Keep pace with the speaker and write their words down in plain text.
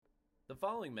The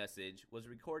following message was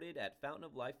recorded at Fountain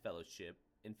of Life Fellowship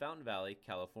in Fountain Valley,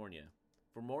 California.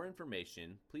 For more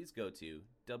information, please go to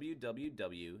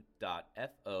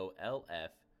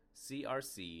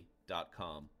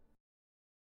www.folfcrc.com.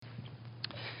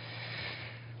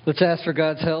 Let's ask for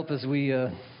God's help as we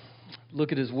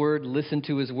look at His Word, listen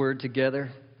to His Word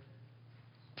together.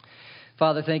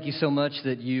 Father, thank you so much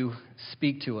that you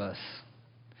speak to us.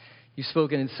 You've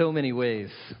spoken in so many ways,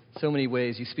 so many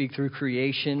ways. You speak through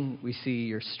creation. We see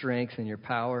your strength and your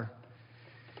power.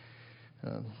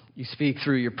 You speak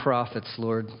through your prophets,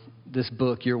 Lord, this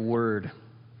book, your word.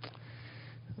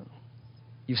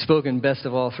 You've spoken best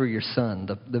of all through your Son,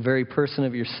 the very person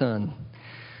of your Son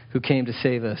who came to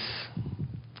save us.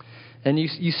 And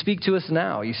you speak to us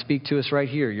now. You speak to us right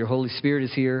here. Your Holy Spirit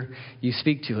is here. You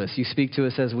speak to us. You speak to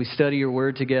us as we study your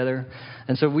word together.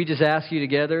 And so we just ask you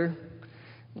together,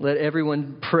 let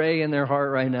everyone pray in their heart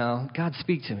right now. God,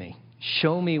 speak to me.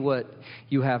 Show me what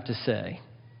you have to say.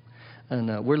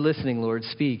 And we're listening, Lord.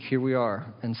 Speak. Here we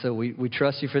are. And so we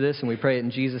trust you for this, and we pray it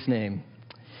in Jesus' name.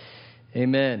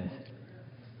 Amen.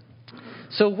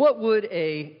 So what would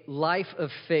a life of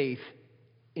faith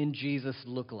in Jesus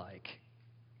look like?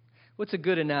 What's a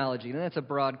good analogy? And that's a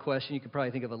broad question. You could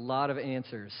probably think of a lot of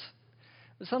answers.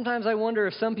 But sometimes I wonder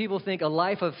if some people think a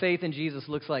life of faith in Jesus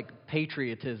looks like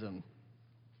patriotism.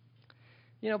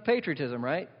 You know, patriotism,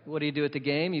 right? What do you do at the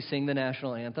game? You sing the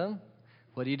national anthem.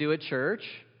 What do you do at church?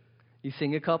 You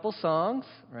sing a couple songs,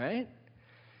 right?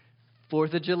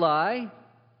 4th of July,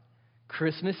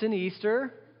 Christmas and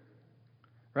Easter,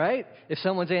 right? If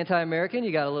someone's anti-American,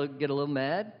 you got to get a little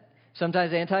mad.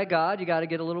 Sometimes anti-God, you got to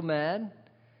get a little mad.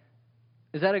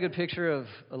 Is that a good picture of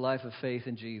a life of faith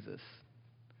in Jesus?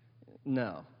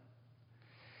 No.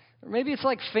 Or maybe it's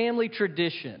like family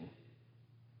tradition.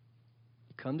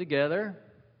 You come together,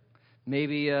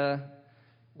 maybe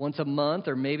once a month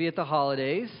or maybe at the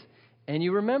holidays, and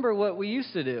you remember what we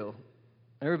used to do.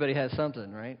 Everybody has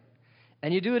something, right?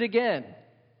 And you do it again.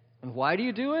 And why do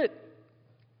you do it?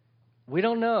 We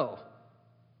don't know.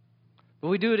 But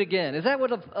we do it again. Is that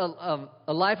what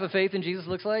a life of faith in Jesus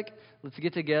looks like? Let's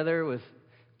get together with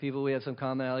people we have some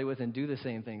commonality with and do the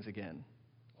same things again.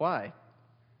 Why?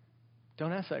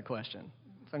 Don't ask that question.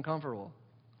 It's uncomfortable.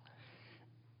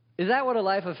 Is that what a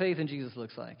life of faith in Jesus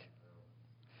looks like?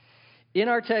 In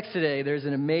our text today, there's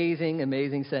an amazing,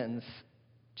 amazing sentence.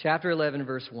 Chapter 11,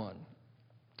 verse 1.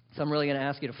 So I'm really going to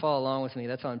ask you to follow along with me.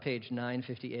 That's on page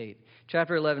 958.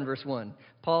 Chapter 11, verse 1.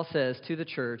 Paul says to the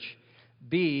church,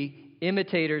 "Be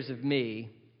imitators of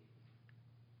me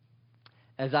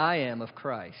as I am of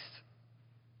Christ."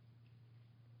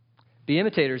 Be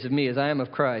imitators of me as I am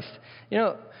of Christ. You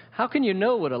know, how can you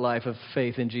know what a life of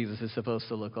faith in Jesus is supposed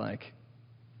to look like?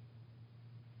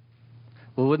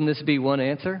 Well, wouldn't this be one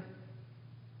answer?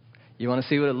 You want to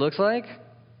see what it looks like?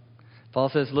 Paul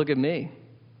says, look at me.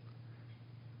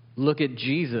 Look at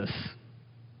Jesus.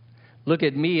 Look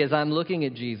at me as I'm looking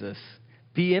at Jesus.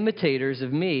 Be imitators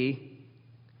of me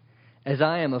as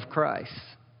I am of Christ.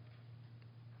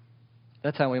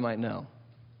 That's how we might know.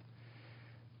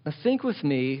 Now think with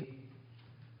me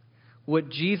what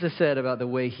Jesus said about the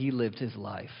way he lived his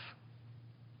life.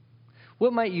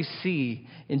 What might you see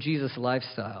in Jesus'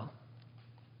 lifestyle?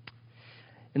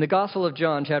 In the Gospel of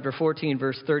John, chapter 14,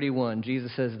 verse 31,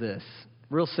 Jesus says this.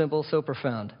 Real simple, so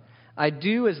profound. I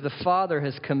do as the Father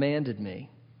has commanded me.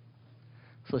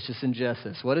 So let's just ingest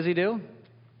this. What does he do?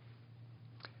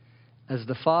 As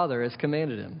the Father has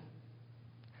commanded him.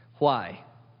 Why?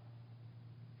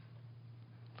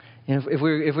 You know, if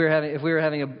we were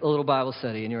having a little Bible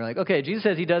study and you're like, okay, Jesus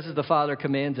says he does as the Father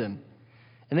commands him.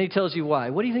 And then he tells you why.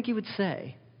 What do you think he would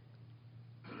say?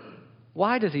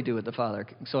 Why does he do what the Father?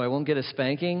 So I won't get a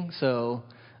spanking, so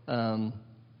I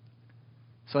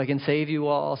can save you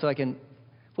all, so I can...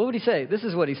 What would he say? This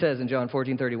is what he says in John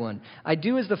 14:31. I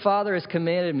do as the Father has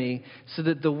commanded me so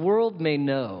that the world may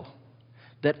know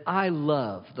that I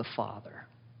love the Father.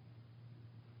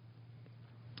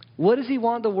 What does he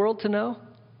want the world to know?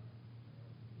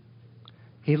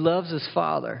 He loves his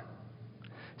Father.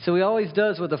 So he always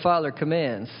does what the Father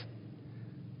commands.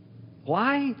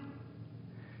 Why?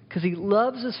 Because he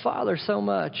loves his Father so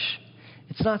much.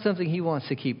 It's not something he wants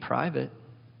to keep private.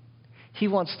 He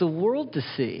wants the world to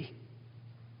see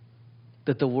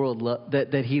that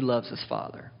that he loves his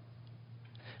Father.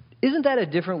 Isn't that a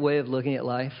different way of looking at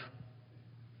life?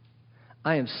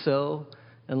 I am so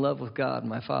in love with God,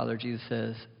 my Father, Jesus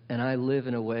says, and I live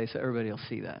in a way so everybody will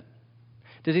see that.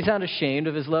 Does he sound ashamed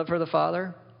of his love for the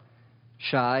Father?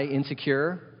 Shy,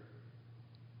 insecure?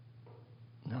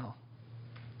 No.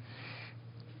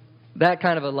 That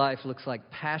kind of a life looks like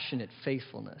passionate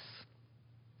faithfulness.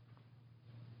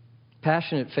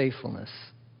 Passionate faithfulness.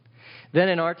 Then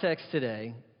in our text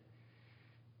today,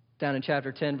 down in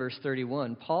chapter 10, verse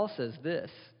 31, Paul says this.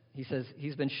 He says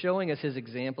he's been showing us his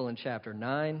example in chapter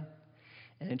 9.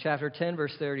 And in chapter 10,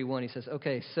 verse 31, he says,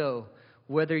 okay, so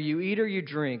whether you eat or you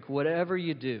drink, whatever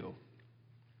you do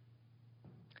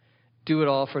it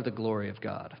all for the glory of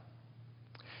God.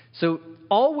 So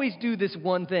always do this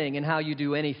one thing in how you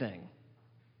do anything.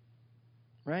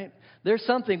 Right? There's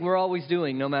something we're always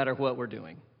doing no matter what we're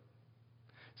doing.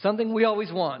 Something we always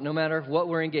want no matter what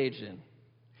we're engaged in.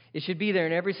 It should be there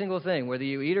in every single thing, whether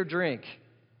you eat or drink,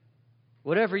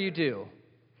 whatever you do.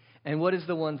 And what is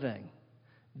the one thing?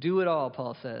 Do it all,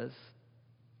 Paul says,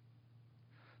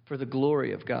 for the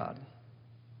glory of God.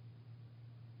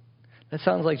 That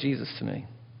sounds like Jesus to me.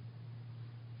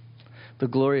 The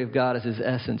glory of God is his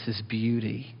essence, his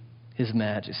beauty, his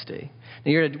majesty.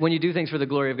 Now, when you do things for the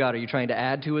glory of God, are you trying to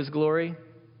add to his glory?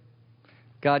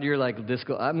 God, you're like,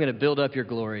 I'm going to build up your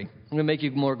glory. I'm going to make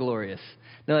you more glorious.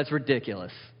 No, that's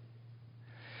ridiculous.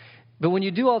 But when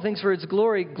you do all things for its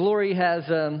glory, glory has,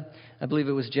 I believe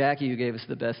it was Jackie who gave us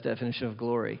the best definition of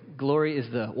glory. Glory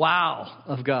is the wow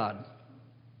of God.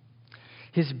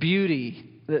 His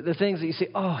beauty, the things that you say,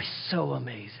 oh, he's so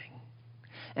amazing.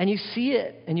 And you see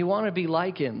it, and you want to be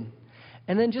like him.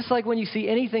 And then just like when you see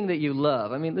anything that you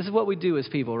love, I mean, this is what we do as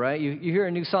people, right? You hear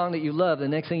a new song that you love, the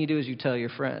next thing you do is you tell your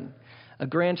friend. A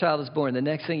grandchild is born. The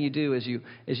next thing you do is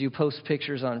you post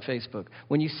pictures on Facebook.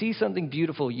 When you see something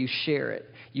beautiful, you share it.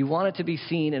 You want it to be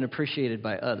seen and appreciated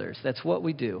by others. That's what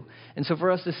we do. And so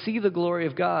for us to see the glory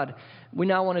of God, we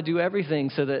now want to do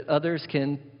everything so that others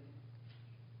can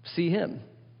see him.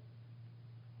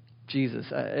 Jesus,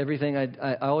 everything,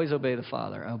 I always obey the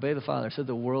Father. I obey the Father so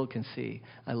the world can see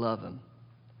I love him.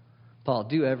 Paul,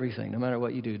 do everything, no matter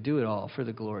what you do it all for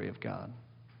the glory of God.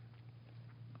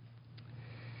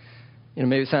 You know,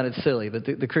 maybe it sounded silly, but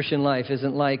the Christian life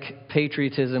isn't like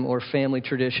patriotism or family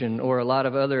tradition or a lot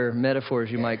of other metaphors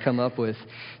you might come up with.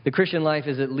 The Christian life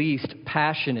is at least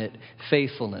passionate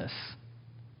faithfulness.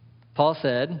 Paul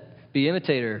said, be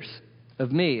imitators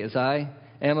of me as I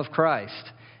am of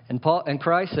Christ. And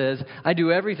Christ says, I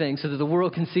do everything so that the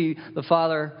world can see the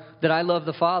Father, that I love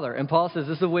the Father. And Paul says,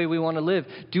 this is the way we want to live.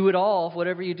 Do it all,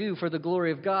 whatever you do, for the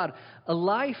glory of God. A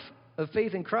life of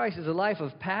faith in Christ is a life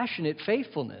of passionate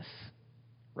faithfulness.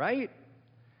 Right?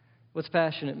 What's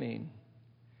passionate mean?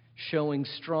 Showing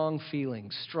strong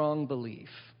feelings, strong belief.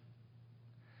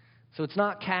 So it's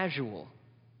not casual.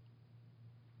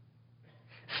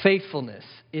 Faithfulness,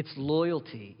 it's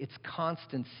loyalty, it's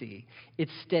constancy,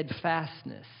 it's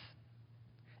steadfastness.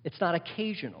 It's not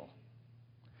occasional.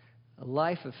 A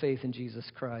life of faith in Jesus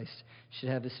Christ should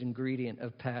have this ingredient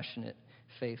of passionate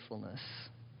faithfulness.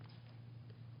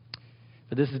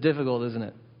 But this is difficult, isn't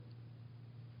it?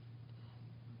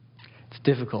 It's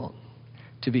difficult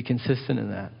to be consistent in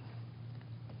that.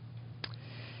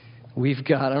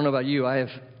 I don't know about you, I have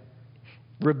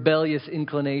rebellious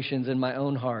inclinations in my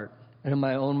own heart and in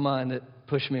my own mind that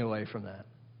push me away from that.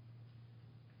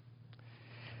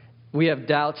 We have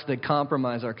doubts that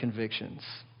compromise our convictions.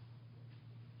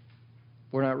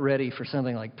 We're not ready for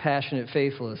something like passionate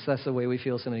faithfulness. That's the way we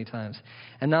feel so many times.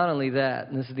 And not only that,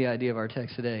 and this is the idea of our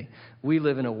text today, we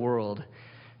live in a world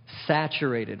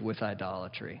saturated with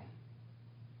idolatry.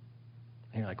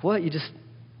 And you're like, what? You just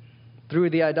threw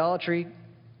the idolatry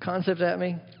concept at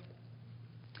me?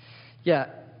 Yeah,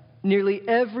 nearly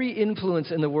every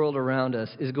influence in the world around us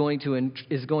is going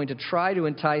to try to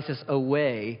entice us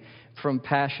away from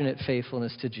passionate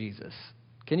faithfulness to Jesus.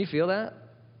 Can you feel that?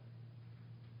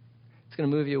 It's going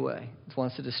to move you away. It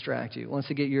wants to distract you. It wants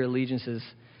to get your allegiances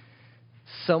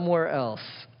somewhere else.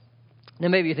 Now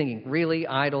maybe you're thinking, really?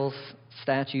 Idols,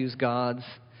 statues, gods?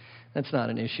 That's not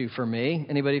an issue for me.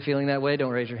 Anybody feeling that way?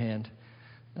 Don't raise your hand.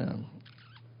 But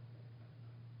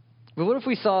what if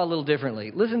we saw a little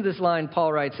differently? Listen to this line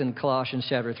Paul writes in Colossians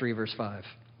chapter 3, verse 5.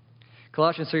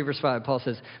 Colossians 3, verse 5, Paul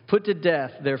says, put to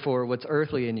death, therefore, what's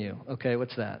earthly in you. Okay,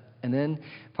 what's that? And then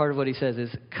part of what he says is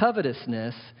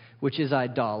covetousness, which is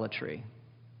idolatry.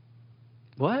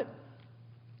 What?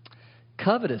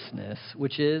 Covetousness,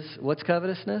 which is, what's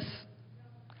covetousness?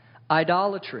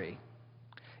 Idolatry.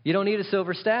 You don't need a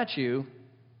silver statue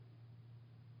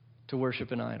to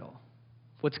worship an idol.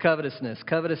 What's covetousness?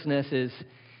 Covetousness is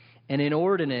an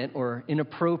inordinate or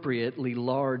inappropriately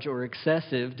large or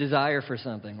excessive desire for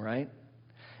something, right?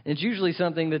 And it's usually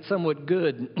something that's somewhat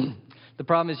good. The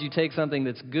problem is you take something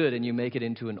that's good and you make it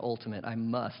into an ultimate.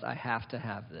 I have to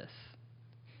have this.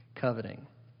 Coveting.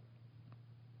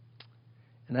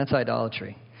 And that's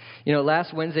idolatry. You know,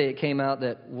 last Wednesday it came out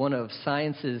that one of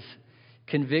science's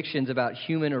convictions about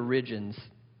human origins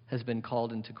has been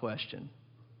called into question.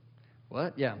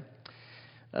 What? Yeah.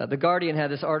 The Guardian had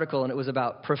this article, and it was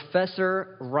about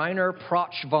Professor Rainer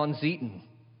Protsch von Zieten.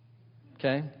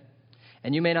 Okay?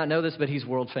 And you may not know this, but he's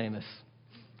world famous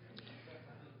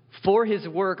for his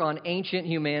work on ancient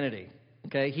humanity.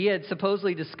 Okay? He had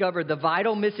supposedly discovered the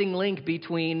vital missing link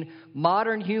between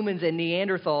modern humans and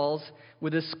Neanderthals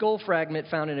with a skull fragment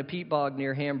found in a peat bog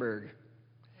near Hamburg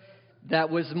that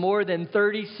was more than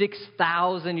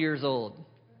 36,000 years old.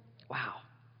 Wow.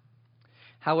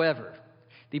 However,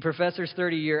 the professor's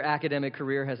 30-year academic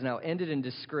career has now ended in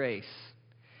disgrace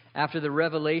after the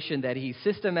revelation that he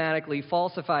systematically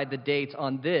falsified the dates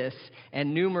on this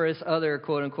and numerous other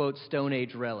quote-unquote Stone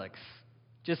Age relics.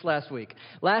 Just last week.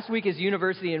 Last week, his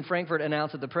university in Frankfurt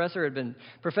announced that the professor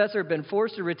had been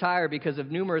forced to retire because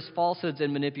of numerous falsehoods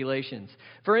and manipulations.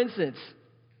 For instance,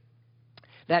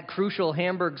 that crucial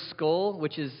Hamburg skull,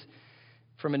 which is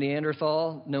from a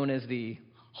Neanderthal known as the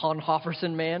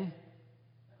Honhofferson man,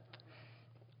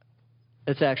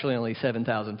 it's actually only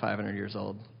 7,500 years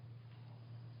old.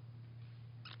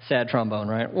 Sad trombone,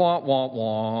 right? Wah, wah,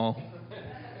 wah.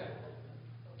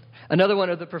 Another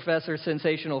one of the professor's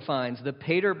sensational finds, the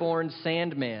Paderborn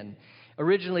Sandman.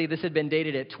 Originally, this had been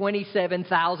dated at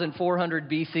 27,400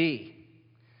 BC.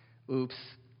 Oops.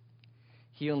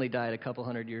 He only died a couple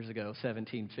hundred years ago,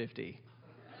 1750.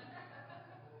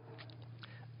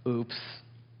 Oops.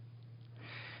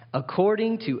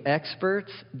 According to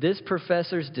experts, this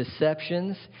professor's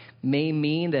deceptions may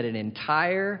mean that an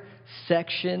entire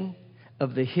section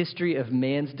of the history of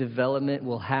man's development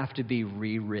will have to be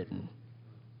rewritten.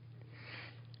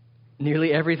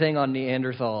 Nearly everything on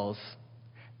Neanderthals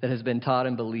that has been taught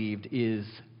and believed is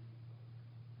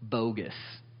bogus.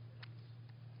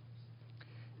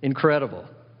 Incredible.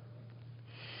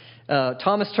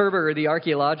 Thomas Terberger, the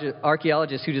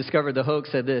archaeologist who discovered the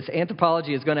hoax, said this: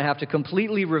 anthropology is going to have to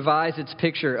completely revise its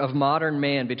picture of modern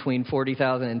man between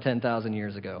 40,000 and 10,000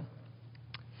 years ago.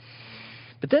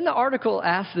 But then the article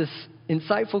asks this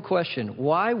insightful question: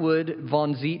 why would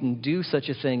von Zieten do such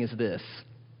a thing as this?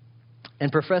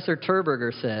 And Professor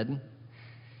Terberger said,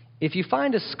 if you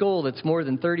find a skull that's more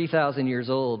than 30,000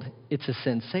 years old, it's a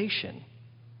sensation.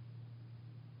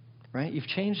 Right? You've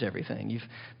changed everything. You've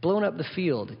blown up the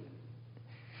field.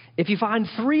 If you find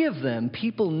 3 of them,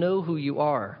 people know who you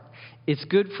are. It's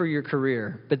good for your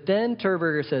career. But then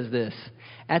Terberger says this: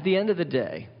 at the end of the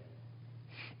day,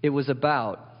 it was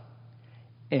about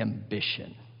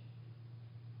ambition.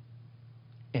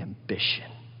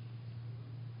 Ambition.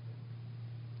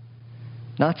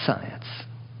 Not science.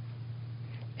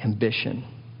 Ambition.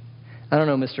 I don't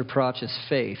know Mr. Protsch's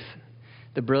faith,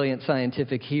 the brilliant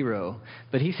scientific hero,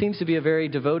 but he seems to be a very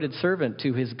devoted servant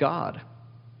to his God.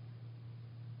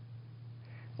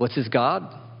 What's his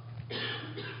God?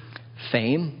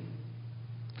 Fame,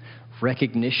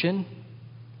 recognition,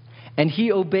 and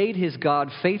he obeyed his God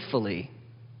faithfully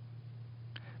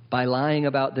by lying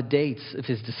about the dates of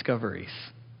his discoveries.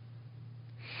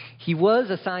 He was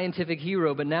a scientific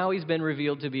hero, but now he's been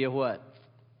revealed to be a what?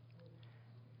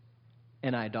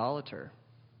 An idolater.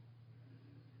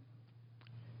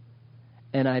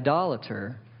 An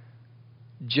idolater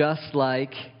just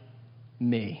like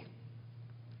me.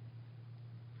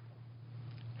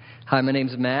 Hi, my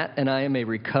name's Matt, and I am a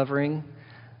recovering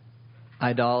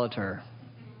idolater.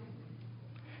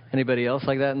 Anybody else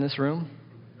like that in this room?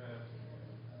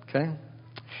 Okay.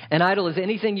 An idol is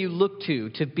anything you look to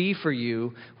be for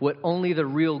you what only the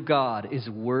real God is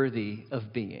worthy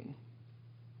of being.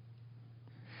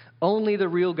 Only the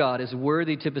real God is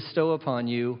worthy to bestow upon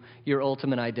you your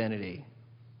ultimate identity.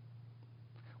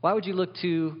 Why would you look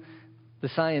to the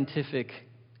scientific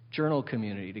journal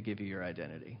community to give you your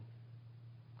identity?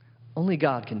 Only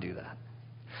God can do that.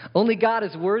 Only God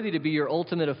is worthy to be your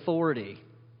ultimate authority.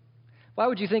 Why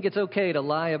would you think it's okay to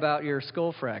lie about your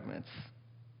skull fragments?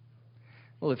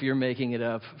 Well, if you're making it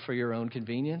up for your own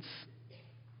convenience.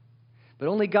 But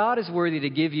only God is worthy to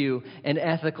give you an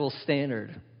ethical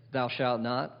standard. Thou shalt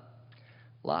not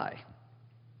lie.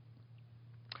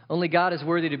 Only God is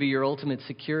worthy to be your ultimate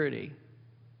security.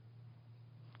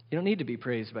 You don't need to be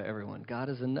praised by everyone. God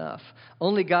is enough.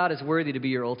 Only God is worthy to be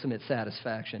your ultimate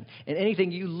satisfaction. And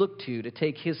anything you look to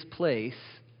take his place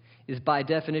is by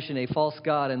definition a false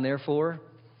god and therefore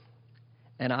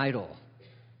an idol.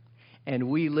 And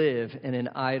we live in an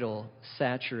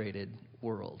idol-saturated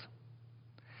world.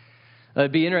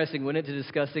 It'd be interesting, wouldn't it, to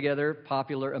discuss together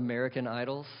popular American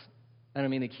idols? I don't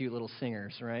mean the cute little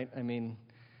singers, right? I mean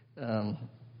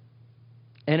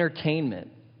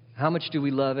entertainment. How much do we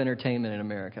love entertainment in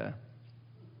America?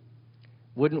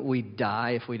 Wouldn't we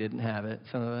die if we didn't have it,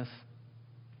 some of us?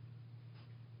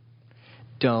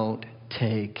 Don't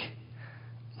take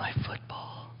my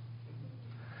football.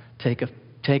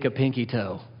 take a pinky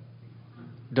toe.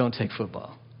 Don't take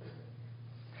football.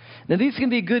 Now, these can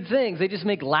be good things. They just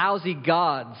make lousy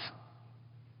gods.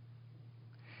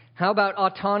 How about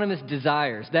autonomous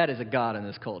desires? That is a god in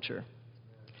this culture.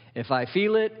 If I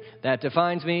feel it, that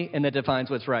defines me, and that defines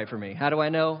what's right for me. How do I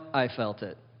know? I felt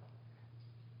it.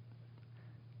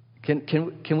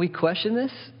 Can we question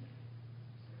this?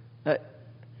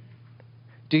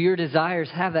 Do your desires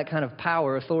have that kind of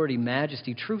power, authority,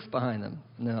 majesty, truth behind them?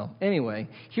 No. Anyway,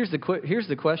 here's the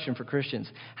question for Christians.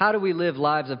 How do we live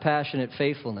lives of passionate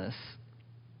faithfulness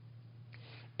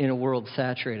in a world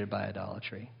saturated by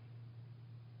idolatry?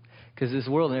 Because this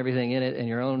world and everything in it and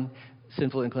your own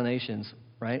sinful inclinations,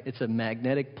 right? It's a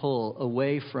magnetic pull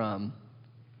away from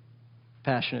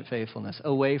passionate faithfulness,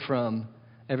 away from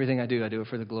everything I do it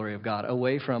for the glory of God,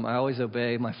 away from I always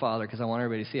obey my Father because I want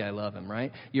everybody to see I love Him,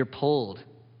 right? You're pulled.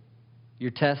 You're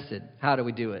tested. How do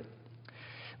we do it?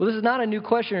 Well, this is not a new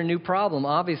question or a new problem,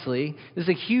 obviously. This is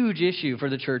a huge issue for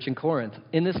the church in Corinth.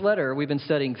 In this letter, we've been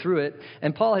studying through it,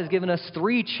 and Paul has given us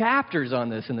 3 chapters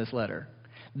on this in this letter.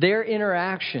 Their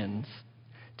interactions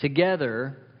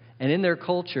together and in their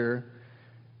culture,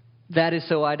 that is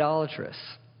so idolatrous.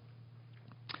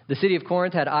 The city of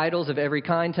Corinth had idols of every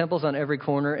kind, temples on every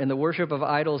corner, and the worship of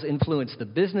idols influenced the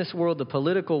business world, the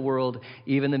political world,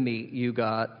 even the meat you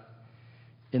got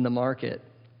in the market.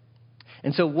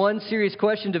 And so one serious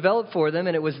question developed for them,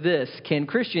 and it was this: can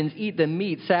Christians eat the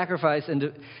meat sacrificed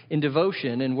in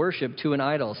devotion and worship to an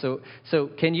idol? So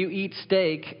can you eat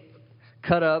steak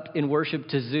cut up in worship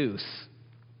to Zeus?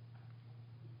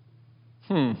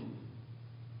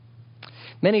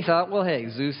 Many thought, well, hey,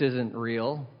 Zeus isn't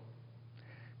real.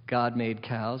 God made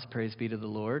cows, praise be to the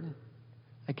Lord.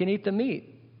 I can eat the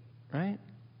meat, right?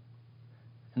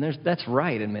 And that's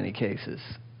right in many cases.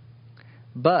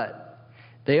 But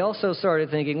they also started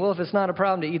thinking, well, if it's not a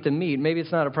problem to eat the meat, maybe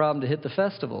it's not a problem to hit the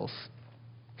festivals.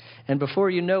 And before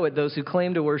you know it, those who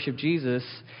claim to worship Jesus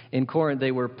in Corinth,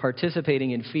 they were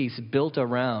participating in feasts built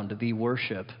around the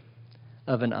worship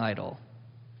of an idol.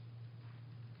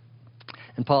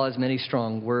 And Paul has many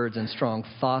strong words and strong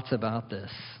thoughts about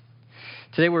this.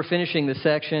 Today we're finishing the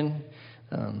section.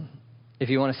 If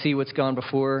you want to see what's gone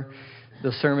before,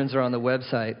 those sermons are on the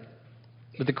website.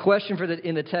 But the question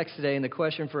in the text today, and the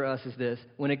question for us is this: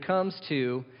 when it comes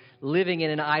to living in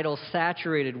an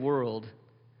idol-saturated world,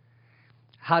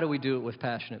 how do we do it with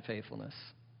passionate faithfulness?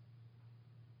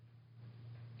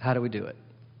 How do we do it?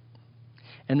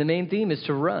 And the main theme is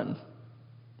to run.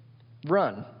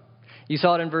 Run. You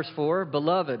saw it in verse 4.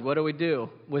 Beloved, what do we do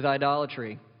with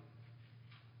idolatry?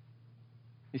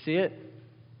 You see it?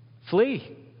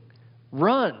 Flee.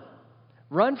 Run.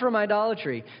 Run from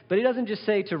idolatry. But he doesn't just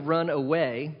say to run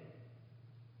away.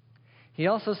 He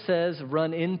also says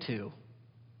run into.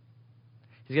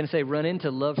 He's going to say run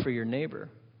into love for your neighbor.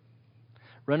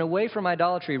 Run away from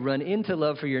idolatry. Run into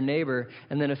love for your neighbor.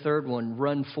 And then a third one,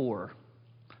 run for.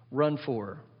 Run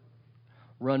for.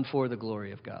 Run for the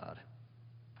glory of God.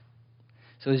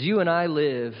 So as you and I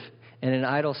live in an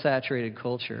idol-saturated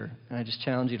culture, and I just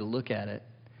challenge you to look at it,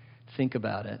 think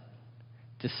about it,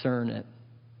 discern it.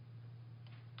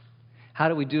 How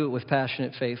do we do it with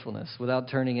passionate faithfulness without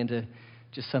turning into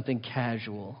just something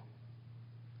casual?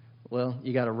 Well,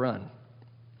 you got to run.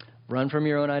 Run from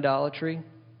your own idolatry.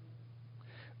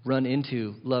 Run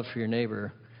into love for your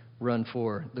neighbor. Run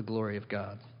for the glory of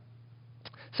God.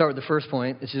 Start with the first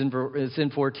point. It's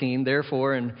in 14.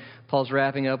 Therefore, and Paul's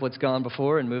wrapping up what's gone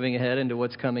before and moving ahead into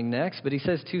what's coming next. But he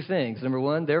says 2 things. Number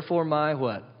 1, therefore my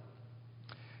what?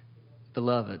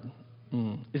 Beloved.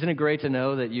 Isn't it great to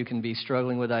know that you can be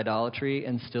struggling with idolatry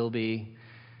and still be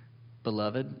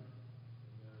beloved?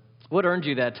 What earned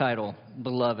you that title,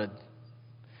 beloved?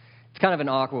 It's kind of an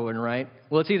awkward one, right?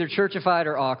 Well, it's either churchified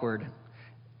or awkward.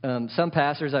 Some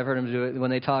pastors, I've heard them do it,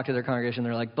 when they talk to their congregation,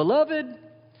 they're like, beloved.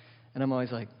 And I'm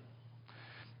always like,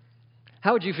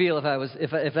 how would you feel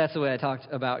if that's the way I talked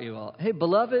about you all? Hey,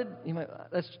 beloved,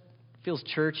 that feels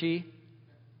churchy.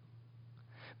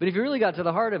 But if you really got to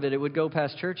the heart of it, it would go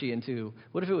past churchy into,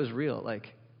 what if it was real? Like,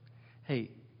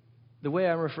 hey, the way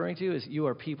I'm referring to you is you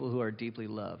are people who are deeply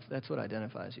loved. That's what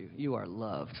identifies you. You are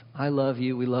loved. I love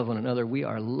you. We love one another. We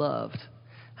are loved.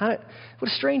 What a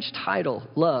strange title,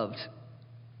 loved.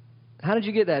 How did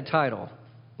you get that title?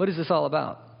 What is this all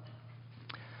about?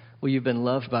 Well, you've been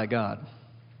loved by God.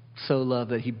 So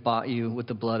loved that He bought you with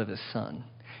the blood of His Son.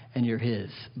 And you're His.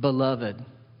 Beloved.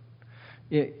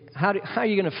 How are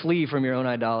you going to flee from your own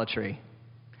idolatry?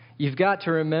 You've got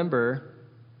to remember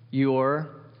you're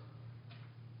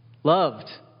loved.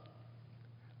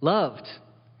 Loved.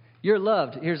 You're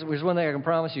loved. Here's one thing I can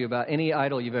promise you about any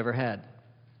idol you've ever had.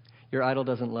 Your idol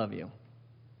doesn't love you.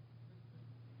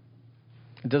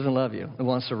 It doesn't love you. It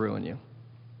wants to ruin you.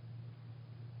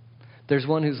 There's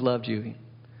one who's loved you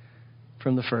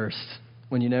from the first,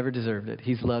 when you never deserved it.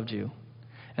 He's loved you.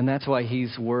 And that's why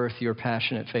he's worth your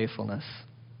passionate faithfulness.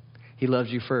 He loves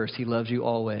you first. He loves you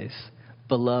always.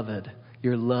 Beloved,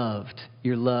 you're loved.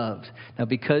 You're loved. Now,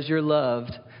 because you're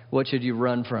loved, what should you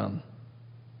run from?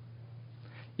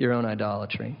 Your own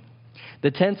idolatry.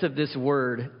 The tense of this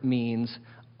word means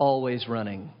always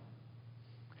running.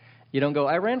 You don't go,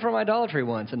 I ran from idolatry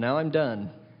once and now I'm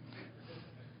done.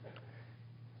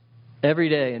 Every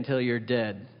day until you're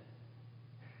dead,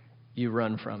 you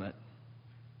run from it.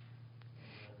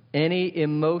 Any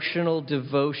emotional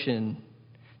devotion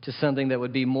to something that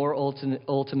would be more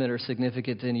ultimate or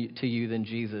significant to you than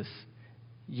Jesus,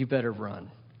 you better run.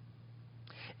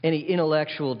 Any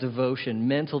intellectual devotion,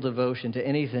 mental devotion to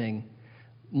anything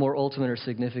more ultimate or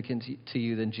significant to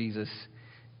you than Jesus,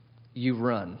 you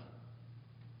run.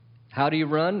 How do you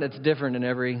run? That's different in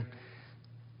every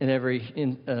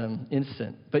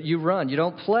instant. But you run. You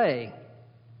don't play.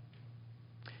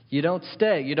 You don't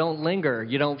stay. You don't linger.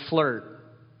 You don't flirt.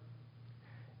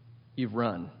 You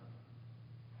run.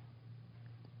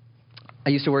 I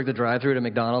used to work the drive-thru at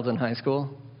McDonald's in high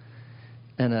school.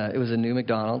 And it was a new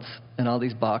McDonald's. And all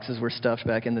these boxes were stuffed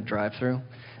back in the drive-thru.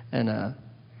 And I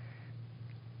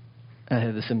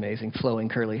had this amazing flowing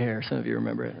curly hair. Some of you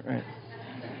remember it, right?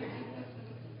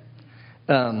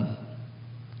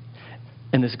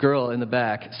 And this girl in the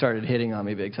back started hitting on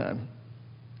me big time.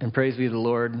 And praise be the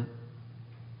Lord,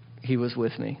 he was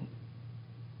with me.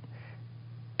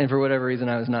 And for whatever reason,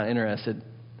 I was not interested.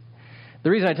 The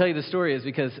reason I tell you this story is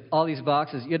because all these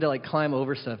boxes, you had to climb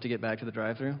over stuff to get back to the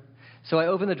drive-thru. So I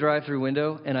opened the drive-thru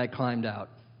window and I climbed out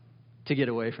to get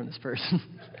away from this person.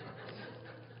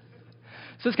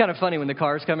 So it's kind of funny when the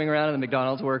car's coming around and the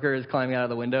McDonald's worker is climbing out of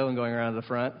the window and going around to the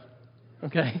front.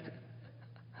 Okay?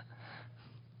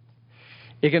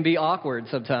 It can be awkward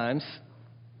sometimes.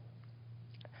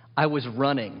 I was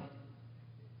running.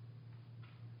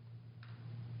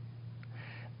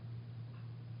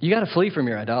 You got to flee from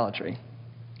your idolatry.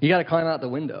 You got to climb out the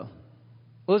window.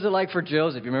 What was it like for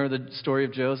Joseph? You remember the story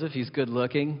of Joseph? He's good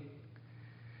looking.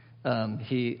 I'm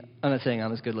not saying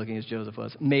I'm as good looking as Joseph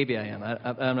was. Maybe I am.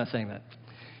 I'm not saying that.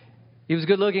 He was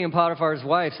good looking, and Potiphar's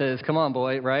wife says, "Come on,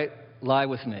 boy, right? Lie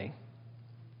with me."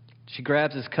 She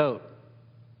grabs his coat.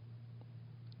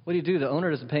 What do? The owner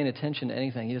doesn't pay any attention to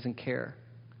anything. He doesn't care.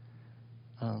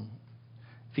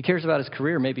 If he cares about his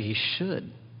career, maybe he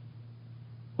should.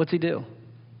 What's he do?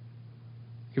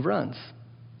 He runs.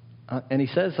 And he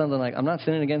says something like, I'm not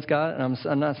sinning against God, and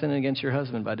I'm not sinning against your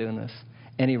husband by doing this.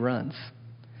 And he runs.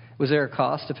 Was there a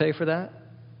cost to pay for that?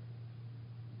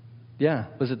 Yeah.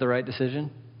 Was it the right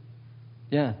decision?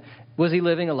 Yeah. Was he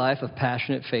living a life of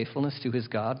passionate faithfulness to his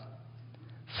God?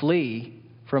 Flee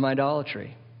from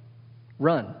idolatry.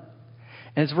 Run.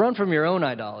 And it's run from your own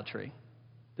idolatry.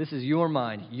 This is your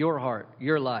mind, your heart,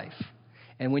 your life.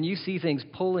 And when you see things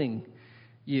pulling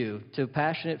you to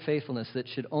passionate faithfulness that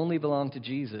should only belong to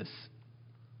Jesus,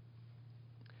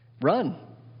 run.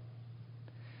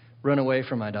 Run away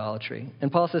from idolatry.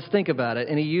 And Paul says, think about it.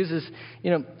 And he uses,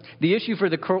 the issue for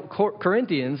the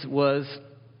Corinthians was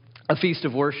a feast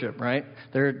of worship, right?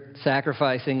 They're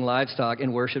sacrificing livestock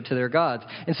in worship to their gods.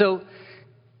 And so,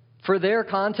 for their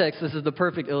context, this is the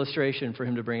perfect illustration for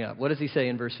him to bring up. What does he say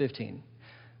in verse 15?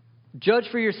 Judge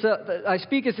for yourself. I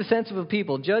speak as a sensible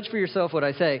people. Judge for yourself what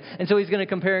I say. And so he's going to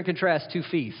compare and contrast two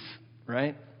feasts,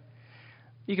 right?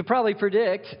 You could probably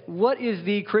predict what is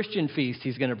the Christian feast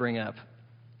he's going to bring up.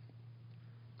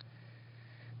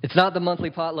 It's not the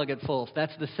monthly potluck at Fulf.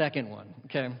 That's the second one,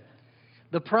 okay?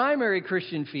 The primary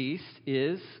Christian feast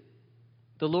is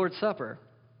the Lord's Supper.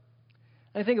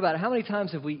 And think about it. How many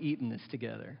times have we eaten this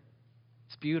together?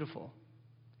 It's beautiful.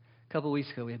 A couple of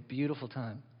weeks ago, we had a beautiful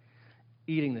time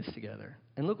eating this together.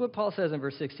 And look what Paul says in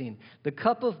verse 16. The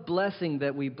cup of blessing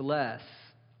that we bless.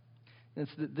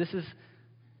 This is,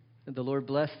 the Lord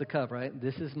bless the cup, right?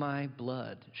 This is my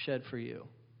blood shed for you.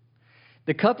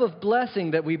 The cup of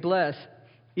blessing that we bless,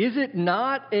 is it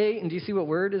not and do you see what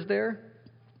word is there?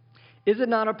 Is it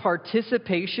not a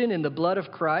participation in the blood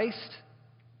of Christ?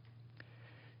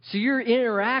 So you're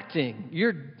interacting,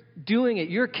 you're doing it,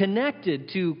 you're connected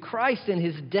to Christ and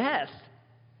his death.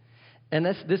 And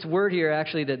this word here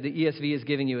actually that the ESV is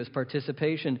giving you is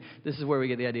participation. This is where we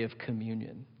get the idea of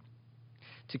communion.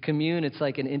 To commune, it's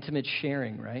like an intimate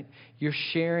sharing, right? You're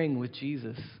sharing with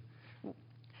Jesus.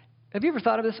 Have you ever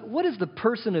thought of this? What is the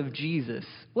person of Jesus?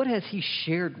 What has he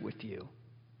shared with you?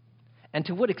 And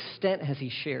to what extent has he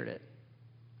shared it?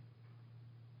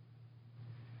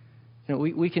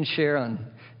 We can share on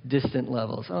distant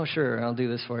levels. Oh, sure, I'll do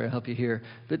this for you, I'll help you here.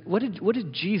 But what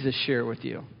did Jesus share with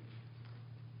you?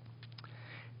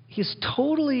 He's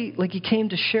totally, like he came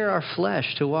to share our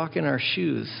flesh, to walk in our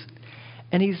shoes.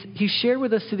 And he shared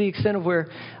with us to the extent of where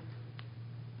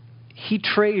he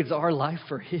trades our life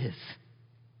for his.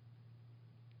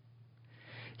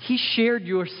 He shared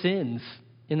your sins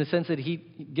in the sense that he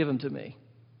give them to me.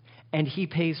 And he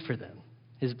pays for them.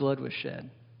 His blood was shed.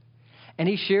 And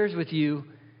he shares with you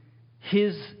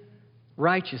his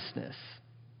righteousness.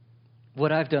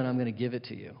 What I've done, I'm going to give it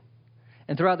to you.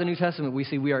 And throughout the New Testament, we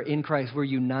see we are in Christ. We're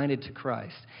united to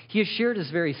Christ. He has shared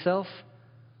his very self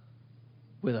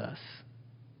with us.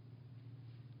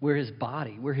 We're his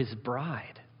body. We're his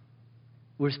bride.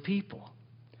 We're his people.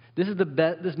 This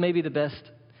may be the best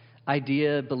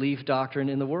idea, belief, doctrine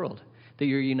in the world, that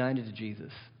you're united to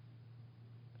Jesus.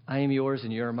 I am yours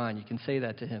and you are mine. You can say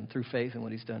that to him through faith in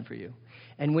what he's done for you.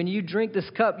 And when you drink this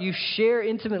cup, you share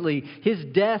intimately. His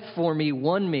death for me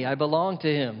won me. I belong to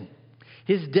him.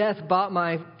 His death bought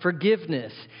my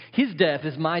forgiveness. His death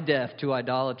is my death to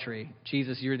idolatry.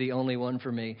 Jesus, you're the only one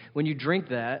for me. When you drink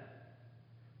that,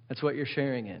 that's what you're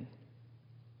sharing in.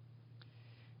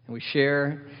 And we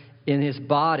share in his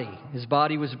body. His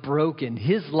body was broken.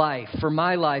 His life, for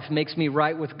my life, makes me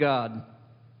right with God.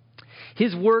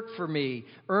 His work for me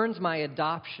earns my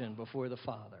adoption before the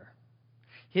Father.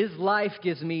 His life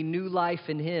gives me new life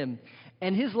in him.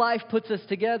 And his life puts us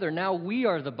together. Now we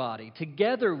are the body.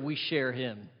 Together we share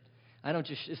him.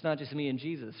 It's not just me and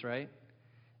Jesus, right?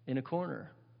 In a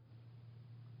corner.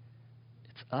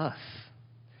 It's us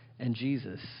and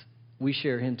Jesus. We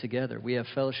share him together. We have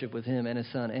fellowship with him and his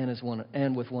Son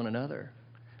and with one another.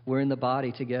 We're in the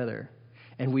body together.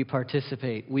 And we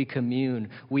participate. We commune.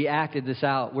 We acted this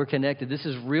out. We're connected. This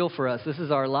is real for us. This is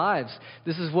our lives.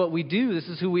 This is what we do. This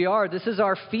is who we are. This is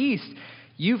our feast.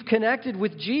 You've connected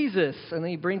with Jesus. And then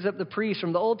he brings up the priest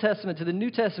from the Old Testament to the New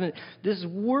Testament. This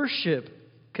worship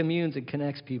communes and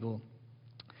connects people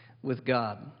with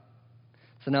God.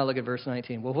 So now look at verse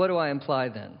 19. Well, what do I imply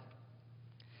then?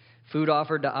 Food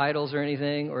offered to idols or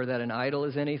anything, or that an idol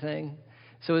is anything?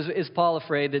 So is Paul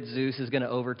afraid that Zeus is going to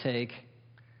overtake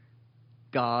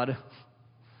God,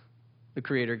 the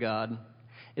creator God?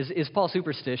 Is Paul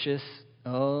superstitious?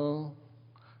 Oh,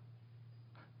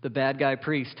 the bad guy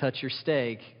priest touched your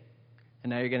steak, and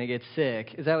now you're going to get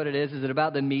sick. Is that what it is? Is it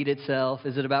about the meat itself?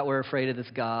 Is it about we're afraid of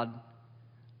this God?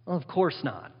 Well, of course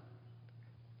not.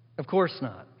 Of course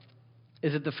not.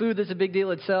 Is it the food that's a big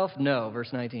deal itself? No, verse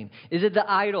 19. Is it the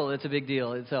idol that's a big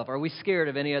deal itself? Are we scared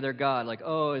of any other god? Like,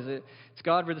 oh, it's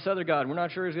God for this other god. We're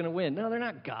not sure who's going to win. No, they're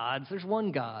not gods. There's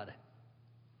one God.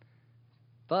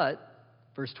 But,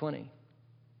 verse 20.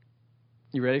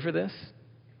 You ready for this?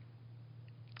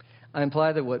 I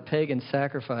imply that what pagans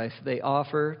sacrifice, they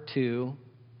offer to,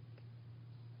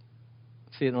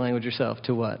 see it in the language yourself,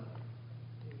 to what?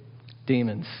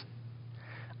 Demons.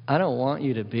 I don't want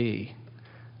you to be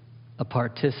a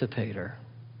participator,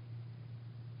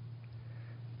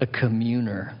 a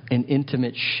communer, an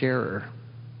intimate sharer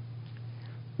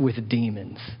with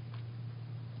demons.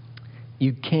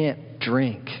 You can't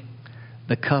drink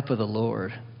the cup of the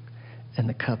Lord and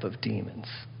the cup of demons.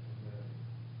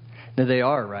 Now they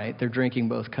are, right? They're drinking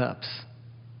both cups.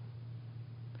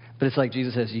 But it's like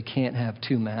Jesus says, you can't have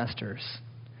two masters.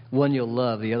 One you'll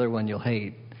love, the other one you'll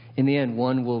hate. In the end,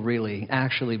 one will really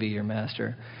actually be your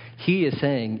master. He is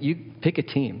saying, you pick a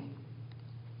team.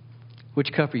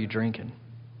 Which cup are you drinking?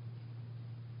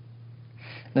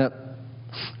 Now,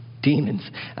 demons.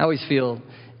 It always feels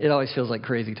like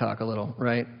crazy talk a little,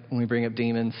 right? When we bring up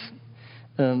demons.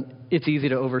 It's easy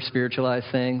to over-spiritualize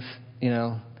things, you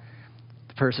know.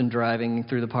 The person driving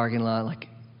through the parking lot, like,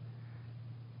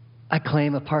 I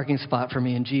claim a parking spot for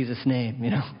me in Jesus' name,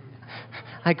 you know.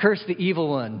 I curse the evil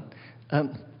one.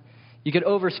 You could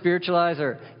over-spiritualize,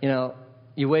 or, you know,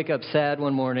 you wake up sad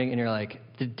one morning and you're like,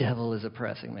 the devil is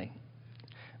oppressing me.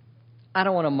 I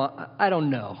don't want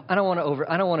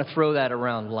to throw that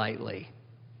around lightly.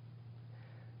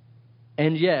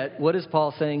 And yet, what is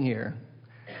Paul saying here?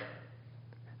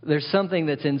 There's something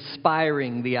that's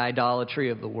inspiring the idolatry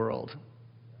of the world.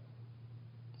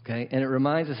 Okay? And it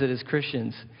reminds us that as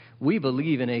Christians, we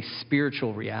believe in a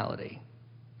spiritual reality.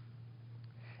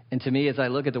 And to me, as I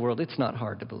look at the world, it's not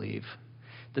hard to believe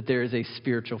that there is a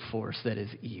spiritual force that is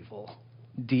evil,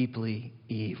 deeply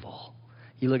evil.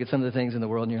 You look at some of the things in the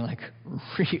world and you're like,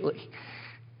 really?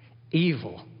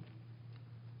 Evil.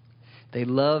 They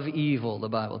love evil, the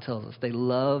Bible tells us. They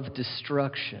love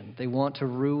destruction. They want to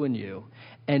ruin you.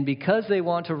 And because they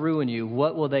want to ruin you,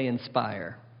 what will they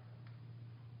inspire?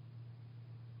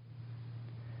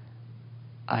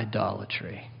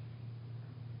 Idolatry.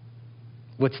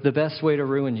 What's the best way to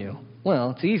ruin you?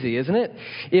 Well, it's easy, isn't it?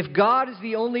 If God is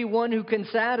the only one who can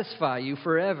satisfy you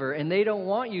forever, and they don't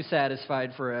want you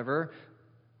satisfied forever,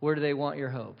 where do they want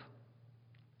your hope?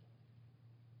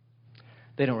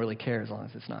 They don't really care as long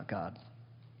as it's not God.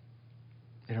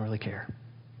 They don't really care.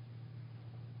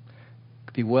 It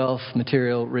could be wealth,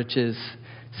 material, riches,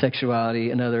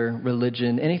 sexuality, another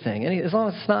religion, anything, as long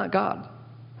as it's not God.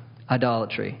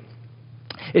 Idolatry.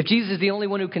 If Jesus is the only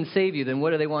one who can save you, then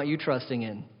what do they want you trusting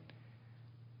in?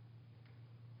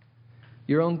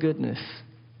 Your own goodness.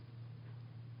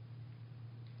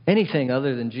 Anything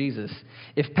other than Jesus.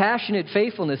 If passionate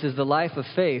faithfulness is the life of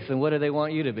faith, then what do they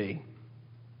want you to be?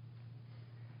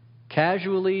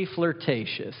 Casually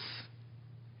flirtatious.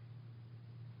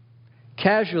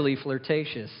 Casually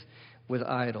flirtatious with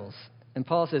idols. And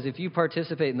Paul says if you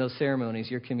participate in those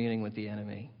ceremonies, you're communing with the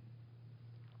enemy.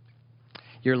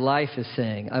 Your life is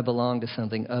saying, I belong to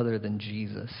something other than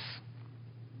Jesus.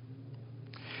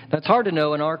 Now, it's hard to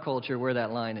know in our culture where that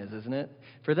line is, isn't it?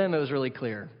 For them, it was really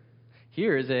clear.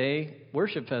 Here is a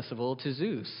worship festival to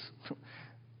Zeus.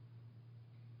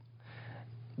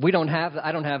 I don't have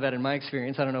that in my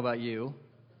experience. I don't know about you.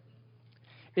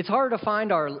 It's hard to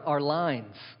find our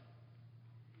lines.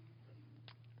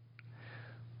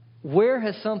 Where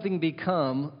has something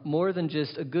become more than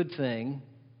just a good thing,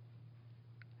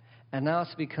 and now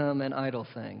it's become an idol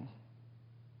thing?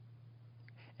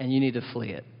 And you need to flee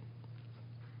it.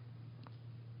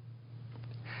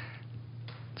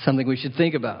 Something we should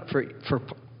think about for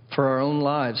our own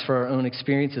lives, for our own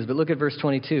experiences. But look at verse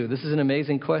 22. This is an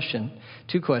amazing question.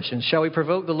 Two questions. Shall we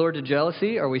provoke the Lord to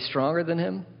jealousy? Are we stronger than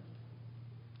him?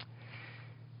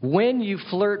 When you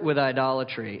flirt with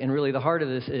idolatry, and really the heart of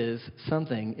this is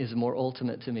something is more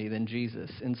ultimate to me than Jesus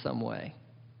in some way.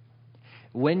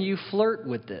 When you flirt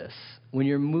with this, when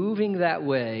you're moving that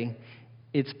way,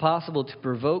 it's possible to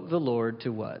provoke the Lord to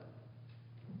what?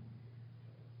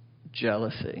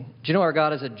 Jealousy. Do you know our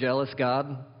God is a jealous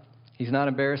God? He's not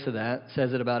embarrassed of that.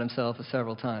 Says it about himself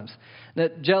several times.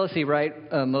 That jealousy, right,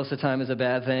 most of the time is a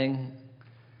bad thing.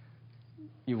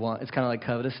 It's kind of like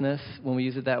covetousness when we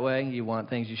use it that way. You want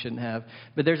things you shouldn't have.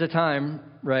 But there's a time,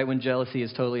 right, when jealousy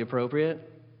is totally appropriate.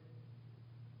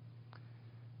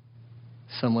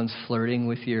 Someone's flirting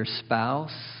with your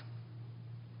spouse.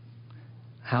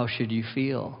 How should you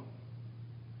feel?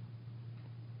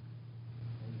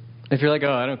 If you're like,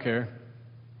 oh, I don't care.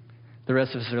 The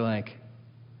rest of us are like,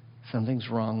 something's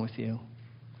wrong with you.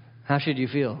 How should you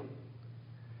feel?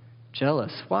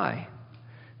 Jealous. Why?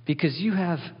 Because you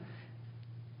have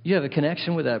a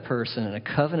connection with that person and a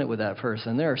covenant with that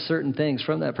person. There are certain things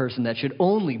from that person that should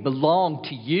only belong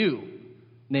to you,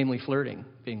 namely flirting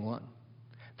being one.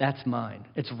 That's mine.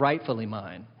 It's rightfully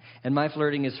mine. And my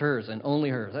flirting is hers and only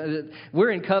hers.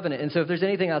 We're in covenant. And so if there's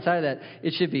anything outside of that,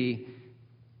 it should be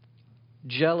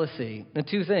jealousy. Now,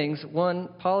 two things. One,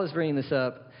 Paul is bringing this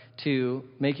up to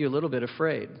make you a little bit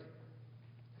afraid. And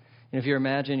if you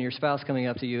imagine your spouse coming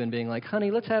up to you and being like, honey,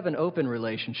 let's have an open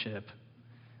relationship.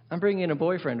 I'm bringing in a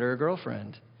boyfriend or a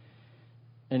girlfriend.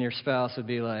 And your spouse would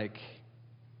be like,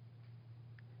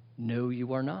 no,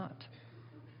 you are not.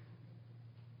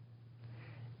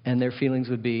 And their feelings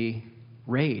would be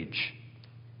rage.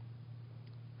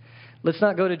 Let's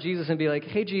not go to Jesus and be like,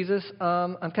 hey, Jesus,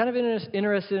 I'm kind of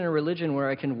interested in a religion where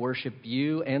I can worship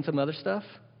you and some other stuff.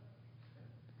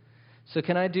 So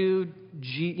can I do,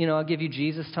 I'll give you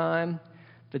Jesus time,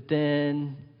 but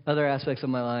then other aspects of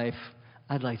my life,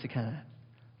 I'd like to kind of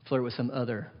flirt with some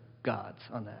other gods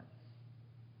on that.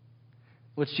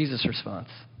 What's Jesus' response?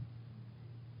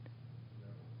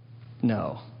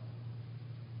 No.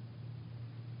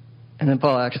 And then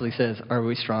Paul actually says, are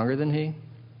we stronger than he?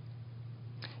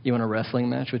 You want a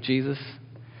wrestling match with Jesus?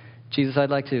 Jesus,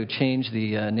 I'd like to change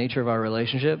the nature of our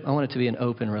relationship. I want it to be an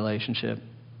open relationship.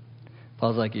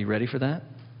 Paul's like, are you ready for that?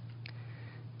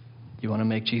 You want to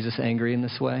make Jesus angry in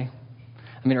this way?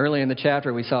 I mean, earlier in the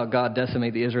chapter, we saw God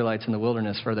decimate the Israelites in the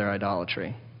wilderness for their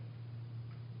idolatry.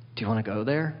 Do you want to go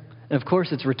there? And of course,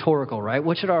 it's rhetorical, right?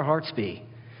 What should our hearts be?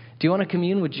 Do you want to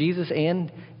commune with Jesus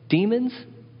and demons?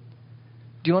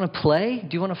 Do you want to play?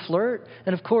 Do you want to flirt?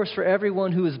 And of course, for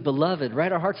everyone who is beloved,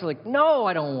 right? Our hearts are like, no,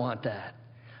 I don't want that.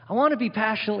 I want to be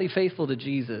passionately faithful to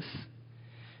Jesus.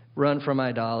 Run from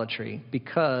idolatry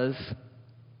because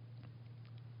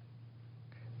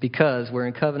we're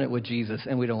in covenant with Jesus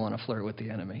and we don't want to flirt with the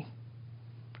enemy.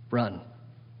 Run.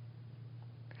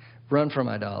 Run from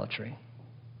idolatry.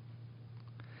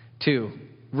 2,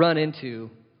 run into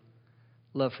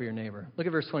love for your neighbor. Look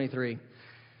at verse 23.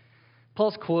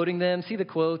 Paul's quoting them. See the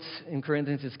quotes in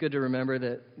Corinthians. It's good to remember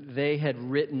that they had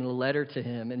written a letter to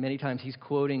him, and many times he's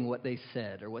quoting what they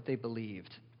said or what they believed.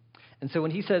 And so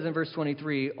when he says in verse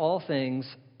 23, all things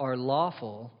are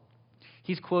lawful,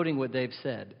 he's quoting what they've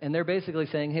said. And they're basically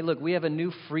saying, hey, look, we have a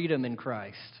new freedom in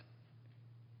Christ.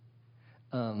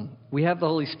 We have the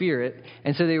Holy Spirit.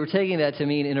 And so they were taking that to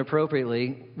mean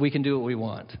inappropriately, we can do what we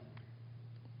want.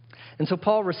 And so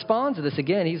Paul responds to this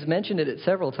again. He's mentioned it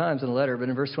several times in the letter, but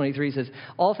in verse 23 he says,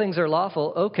 all things are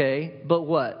lawful, okay, but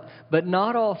what? But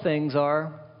not all things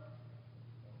are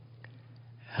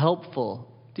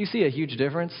helpful. Do you see a huge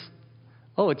difference?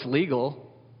 Oh, it's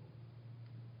legal.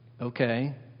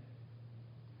 Okay.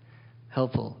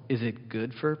 Helpful. Is it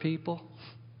good for people?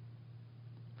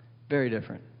 Very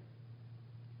different.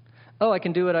 Oh, I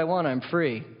can do what I want. I'm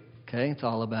free. Okay, it's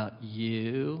all about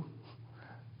you.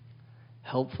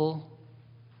 Helpful.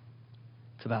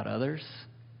 It's about others.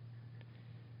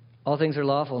 All things are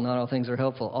lawful, not all things are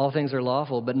helpful. All things are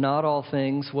lawful, but not all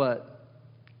things what?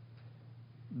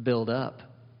 Build up.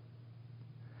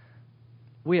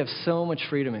 We have so much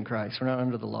freedom in Christ. We're not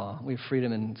under the law. We have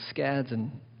freedom in scads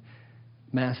and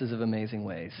masses of amazing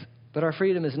ways. But our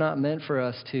freedom is not meant for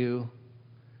us to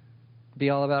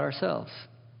be all about ourselves.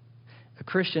 A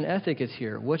Christian ethic is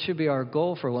here. What should be our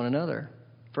goal for one another,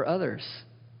 for others?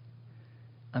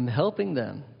 I'm helping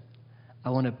them. I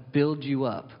want to build you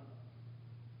up.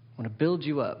 I want to build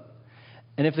you up.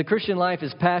 And if the Christian life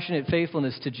is passionate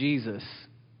faithfulness to Jesus,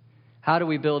 how do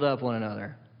we build up one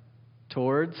another?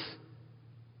 Towards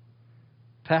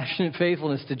passionate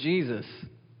faithfulness to Jesus.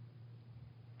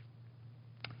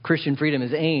 Christian freedom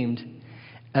is aimed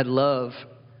at love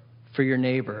for your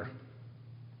neighbor.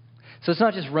 So it's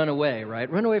not just run away,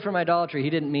 right? Run away from idolatry. He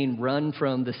didn't mean run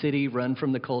from the city, run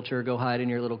from the culture, go hide in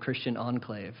your little Christian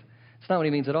enclave. That's not what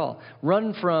he means at all.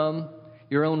 Run from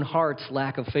your own heart's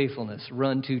lack of faithfulness.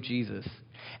 Run to Jesus.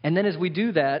 And then as we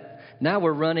do that, now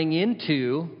we're running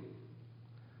into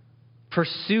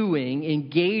pursuing,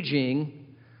 engaging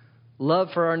love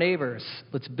for our neighbors.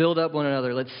 Let's build up one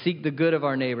another. Let's seek the good of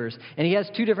our neighbors. And he has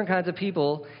two different kinds of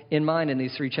people in mind in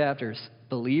these 3 chapters.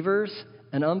 Believers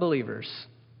and unbelievers.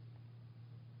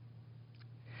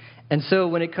 And so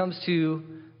when it comes to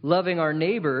loving our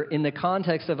neighbor in the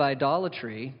context of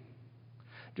idolatry,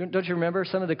 don't you remember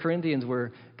some of the Corinthians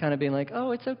were kind of being like,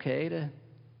 oh, it's okay to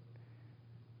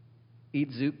eat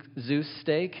Zeus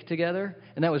steak together?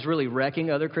 And that was really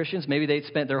wrecking other Christians. Maybe they'd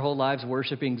spent their whole lives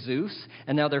worshiping Zeus,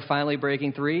 and now they're finally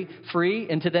breaking free.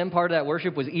 And to them, part of that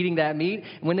worship was eating that meat.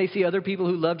 And when they see other people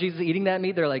who love Jesus eating that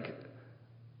meat, they're like,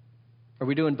 are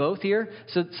we doing both here?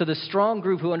 So the strong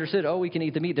group who understood, oh, we can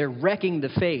eat the meat, they're wrecking the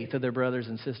faith of their brothers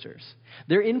and sisters.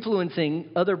 They're influencing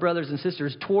other brothers and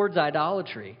sisters towards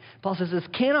idolatry. Paul says this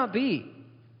cannot be.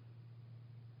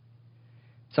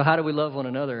 So how do we love one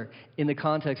another in the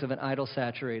context of an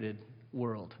idol-saturated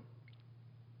world?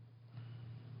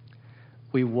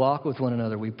 We walk with one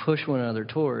another. We push one another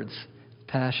towards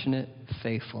passionate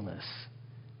faithfulness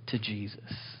to Jesus.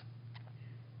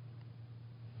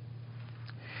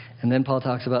 And then Paul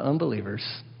talks about unbelievers.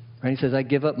 Right? He says, I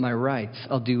give up my rights.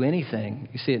 I'll do anything.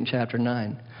 You see it in chapter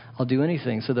 9. I'll do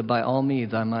anything so that by all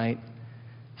means I might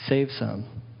save some.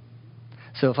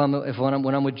 So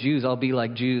when I'm with Jews, I'll be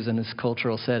like Jews in this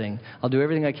cultural setting. I'll do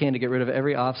everything I can to get rid of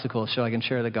every obstacle so I can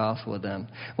share the gospel with them.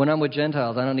 When I'm with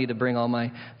Gentiles, I don't need to bring all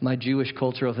my Jewish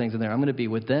cultural things in there. I'm going to be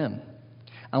with them.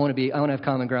 I want to have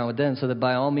common ground with them so that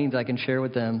by all means I can share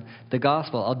with them the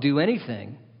gospel. I'll do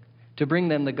anything to bring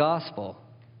them the gospel.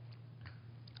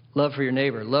 Love for your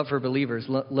neighbor, love for believers,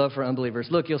 love for unbelievers.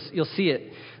 Look, you'll see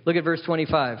it. Look at verse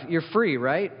 25. You're free,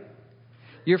 right?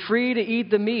 You're free to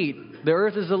eat the meat. The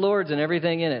earth is the Lord's and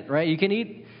everything in it, right? You can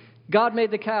eat. God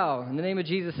made the cow. In the name of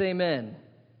Jesus, amen.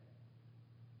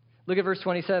 Look at verse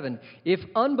 27. If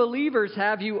unbelievers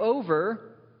have you over,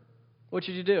 what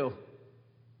should you do?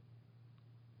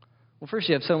 Well, first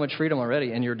you have so much freedom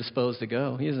already and you're disposed to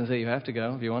go. He doesn't say you have to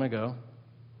go if you want to go.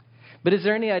 But is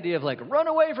there any idea of like, run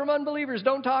away from unbelievers,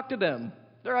 don't talk to them.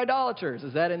 They're idolaters.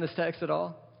 Is that in this text at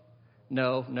all?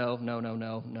 No.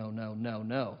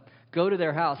 Go to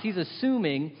their house. He's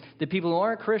assuming that people who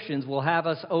aren't Christians will have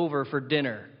us over for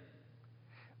dinner.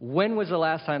 When was the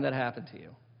last time that happened to you?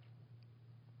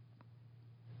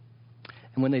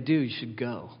 And when they do, you should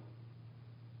go,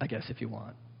 I guess, if you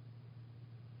want.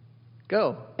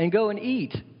 Go and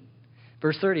eat.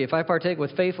 Verse 30, if I partake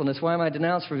with faithfulness, why am I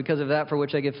denounced because of that for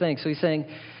which I give thanks? So he's saying,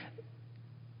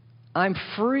 I'm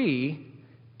free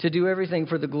to do everything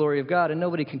for the glory of God, and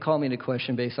nobody can call me into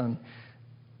question based on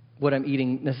what I'm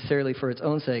eating necessarily for its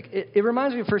own sake. It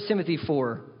reminds me of 1 Timothy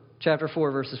 4, chapter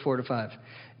 4, verses 4 to 5.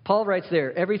 Paul writes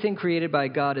there, everything created by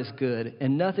God is good,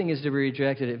 and nothing is to be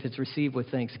rejected if it's received with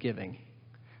thanksgiving.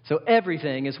 So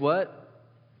everything is what?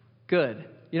 Good.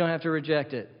 You don't have to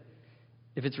reject it.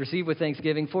 If it's received with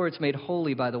thanksgiving, for it's made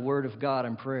holy by the word of God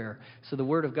and prayer. So the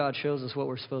word of God shows us what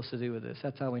we're supposed to do with this.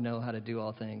 That's how we know how to do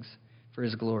all things for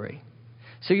his glory.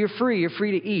 So you're free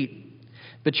to eat,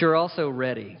 but you're also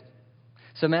ready.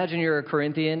 So imagine you're a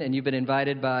Corinthian and you've been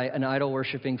invited by an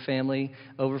idol-worshiping family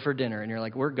over for dinner. And you're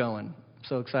like, we're going. I'm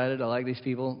so excited. I like these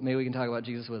people. Maybe we can talk about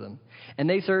Jesus with them. And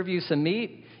they serve you some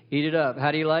meat. Eat it up.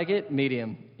 How do you like it?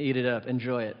 Medium. Eat it up.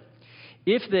 Enjoy it.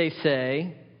 If they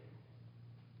say,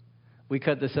 we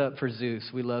cut this up for Zeus,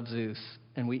 we love Zeus,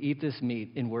 and we eat this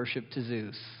meat in worship to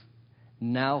Zeus,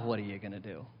 now what are you going to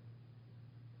do?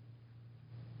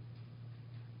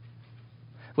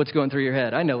 What's going through your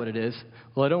head? I know what it is.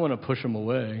 Well, I don't want to push them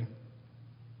away.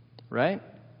 Right?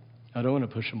 I don't want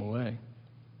to push them away.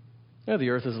 You know,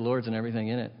 the earth is the Lord's and everything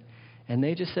in it. And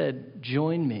they just said,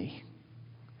 join me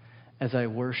as I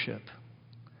worship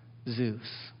Zeus.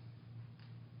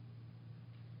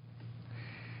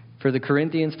 For the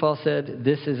Corinthians, Paul said,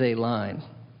 this is a line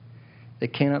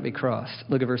that cannot be crossed.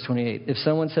 Look at verse 28. If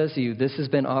someone says to you, this has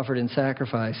been offered in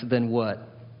sacrifice, then what?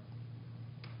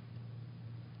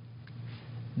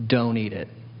 Don't eat it.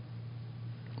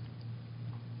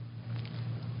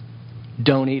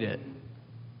 Don't eat it.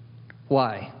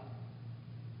 Why?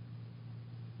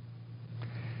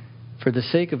 For the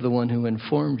sake of the one who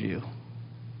informed you.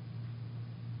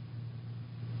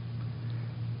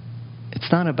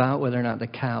 It's not about whether or not the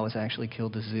cow is actually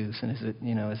killed to Zeus and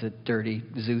is it dirty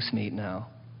Zeus meat now.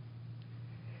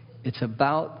 It's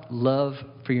about love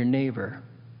for your neighbor.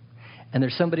 And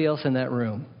there's somebody else in that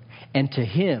room. And to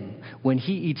him, when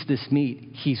he eats this meat,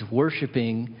 he's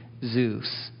worshiping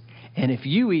Zeus. And if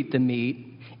you eat the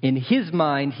meat, in his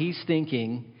mind, he's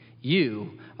thinking,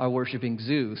 you are worshiping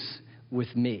Zeus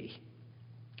with me.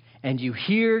 And you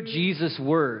hear Jesus'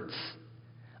 words,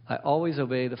 I always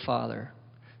obey the Father,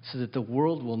 so that the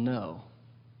world will know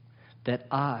that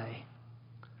I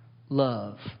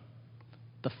love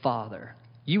the Father.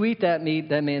 You eat that meat,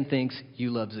 that man thinks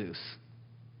you love Zeus.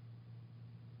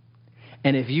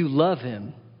 And if you love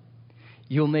him,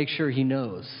 you'll make sure he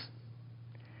knows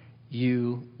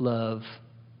you love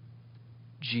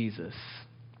Jesus.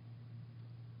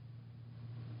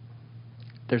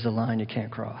 There's a line you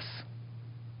can't cross.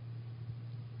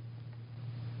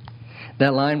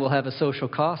 That line will have a social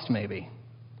cost, maybe.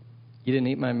 You didn't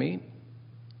eat my meat?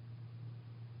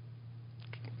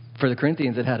 For the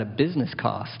Corinthians, it had a business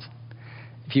cost.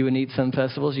 If you would eat some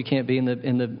festivals, you can't be in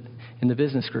the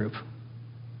business group.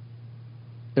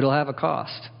 It'll have a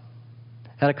cost.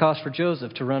 It had a cost for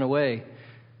Joseph to run away.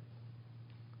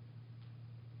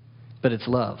 But it's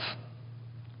love.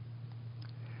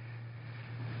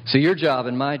 So your job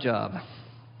and my job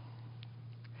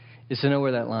is to know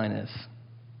where that line is.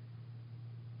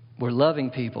 We're loving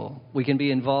people. We can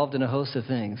be involved in a host of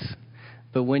things.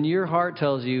 But when your heart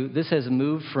tells you this has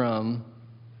moved from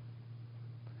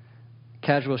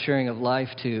casual sharing of life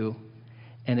to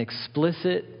an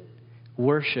explicit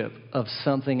worship of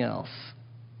something else,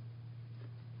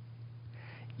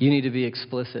 you need to be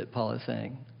explicit, Paul is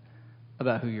saying,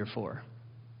 about who you're for.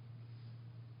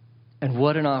 And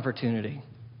what an opportunity.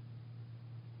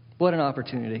 What an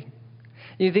opportunity.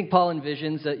 You think Paul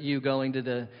envisions that you going to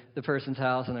the person's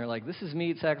house and they're like, this is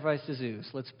meat sacrificed to Zeus.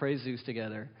 Let's praise Zeus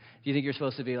together. Do you think you're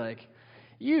supposed to be like,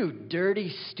 you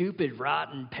dirty, stupid,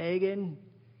 rotten pagan?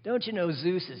 Don't you know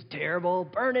Zeus is terrible?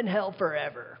 Burn in hell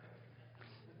forever.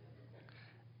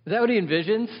 Is that what he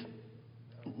envisions?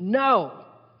 No.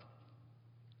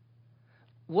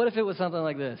 What if it was something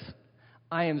like this?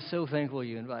 I am so thankful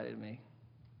you invited me.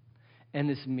 And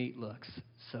this meat looks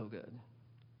so good.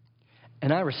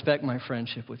 And I respect my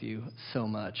friendship with you so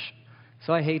much.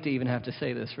 So I hate to even have to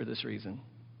say this for this reason.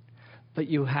 But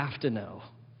you have to know,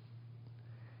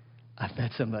 I've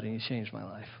met somebody who's changed my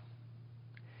life.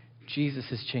 Jesus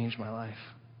has changed my life.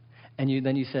 And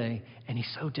then you say, and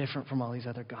he's so different from all these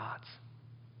other gods.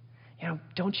 You know,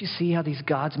 don't you see how these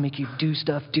gods make you do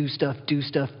stuff,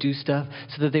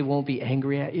 so that they won't be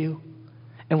angry at you?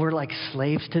 And we're like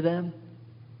slaves to them?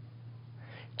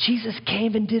 Jesus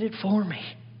came and did it for me.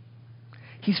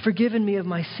 He's forgiven me of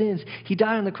my sins. He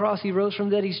died on the cross. He rose from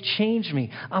the dead. He's changed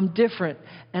me. I'm different.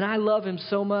 And I love him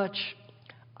so much.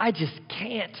 I just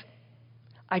can't.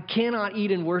 I cannot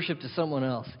eat and worship to someone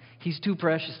else. He's too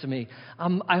precious to me.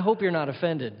 I hope you're not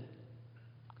offended.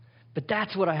 But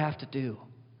that's what I have to do.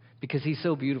 Because he's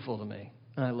so beautiful to me.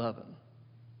 And I love him.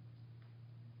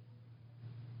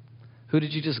 Who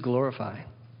did you just glorify?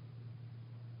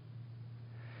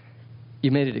 You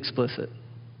made it explicit.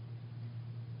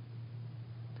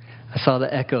 I saw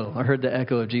the echo. I heard the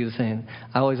echo of Jesus saying,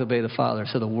 I always obey the Father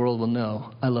so the world will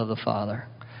know I love the Father.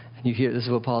 And you hear, this is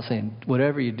what Paul's saying,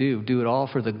 whatever you do, do it all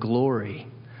for the glory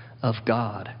of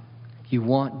God. You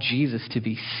want Jesus to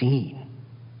be seen,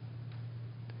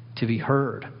 to be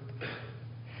heard.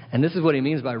 And this is what he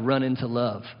means by run into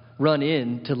love. Run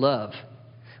into love.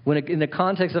 When in the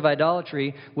context of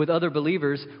idolatry with other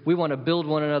believers, we want to build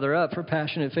one another up for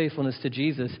passionate faithfulness to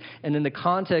Jesus. And in the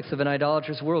context of an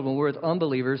idolatrous world, when we're with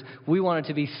unbelievers, we want it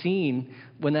to be seen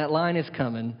when that line is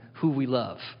coming, who we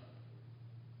love.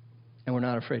 And we're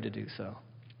not afraid to do so.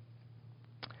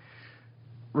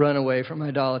 Run away from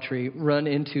idolatry. Run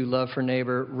into love for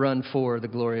neighbor. Run for the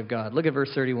glory of God. Look at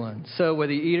verse 31. So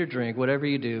whether you eat or drink, whatever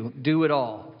you do, do it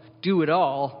all. Do it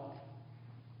all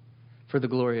for the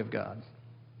glory of God.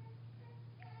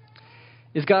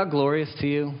 Is God glorious to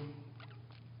you?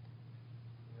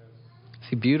 Is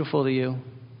he beautiful to you?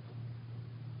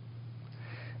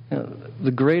 You know,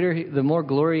 the more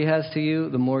glory he has to you,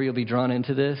 the more you'll be drawn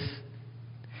into this.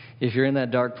 If you're in that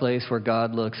dark place where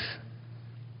God looks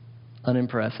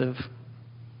unimpressive,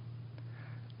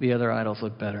 the other idols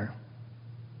look better.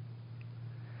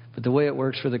 But the way it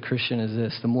works for the Christian is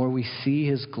this: the more we see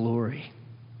his glory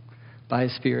by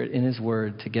his Spirit in his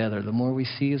word together, the more we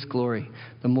see his glory,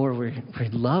 the more we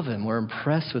love him, we're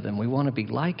impressed with him, we want to be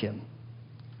like him.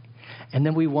 And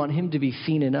then we want him to be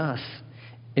seen in us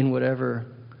in whatever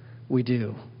we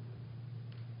do.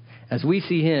 As we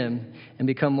see him and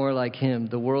become more like him,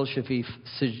 the world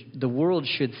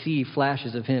should see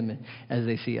flashes of him as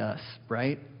they see us,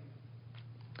 right?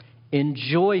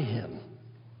 Enjoy him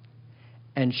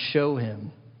and show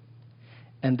him.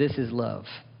 And this is love.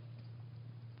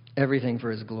 Everything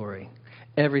for his glory.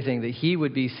 Everything that he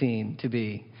would be seen to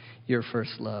be your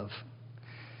first love.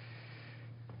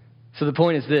 So the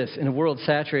point is this: in a world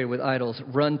saturated with idols,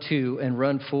 run to and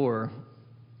run for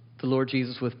the Lord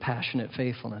Jesus with passionate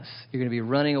faithfulness. You're going to be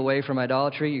running away from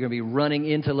idolatry. You're going to be running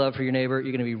into love for your neighbor.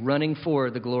 You're going to be running for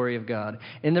the glory of God.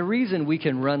 And the reason we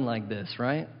can run like this,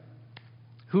 right?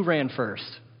 Who ran first?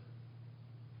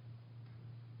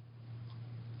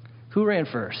 Who ran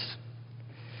first?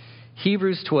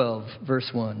 Hebrews 12, verse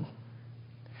 1.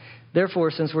 Therefore,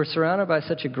 since we're surrounded by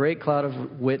such a great cloud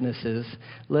of witnesses,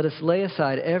 let us lay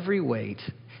aside every weight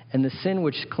and the sin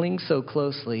which clings so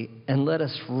closely, and let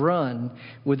us run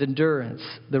with endurance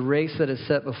the race that is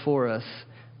set before us.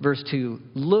 Verse 2,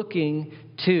 looking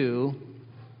to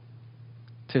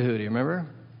who, do you remember?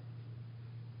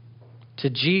 To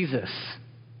Jesus.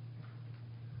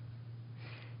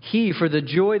 He, for the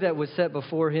joy that was set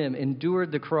before him,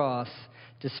 endured the cross,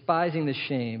 despising the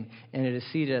shame, and it is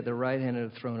seated at the right hand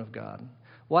of the throne of God.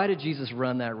 Why did Jesus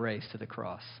run that race to the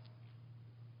cross?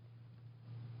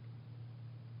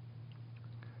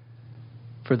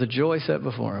 For the joy set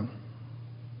before him.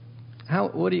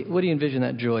 What do you envision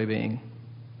that joy being?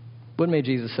 What made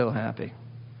Jesus so happy?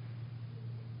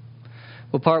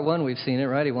 Well, part one, we've seen it,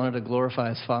 right? He wanted to glorify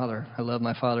his Father. I love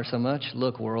my Father so much.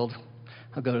 Look, world,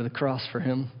 I'll go to the cross for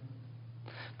him.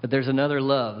 But there's another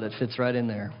love that fits right in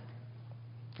there.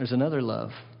 There's another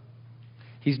love.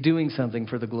 He's doing something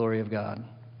for the glory of God.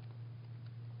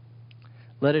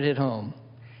 Let it hit home.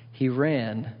 He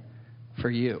ran for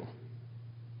you.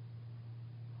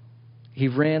 He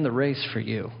ran the race for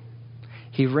you.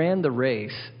 He ran the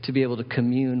race to be able to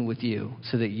commune with you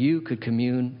so that you could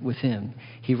commune with him.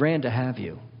 He ran to have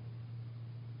you.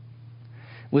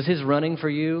 Was his running for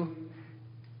you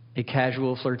a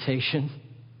casual flirtation?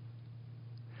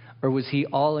 Or was he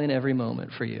all in every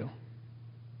moment for you?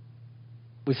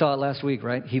 We saw it last week,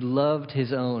 right? He loved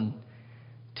his own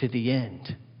to the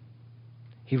end.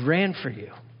 He ran for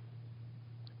you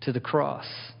to the cross.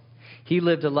 He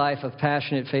lived a life of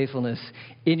passionate faithfulness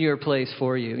in your place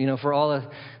for you. You know, for all of,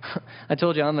 I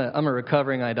told you I'm a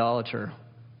recovering idolater.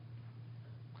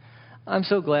 I'm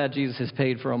so glad Jesus has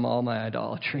paid for all my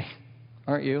idolatry.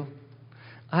 Aren't you?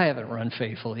 I haven't run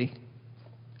faithfully.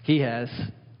 He has.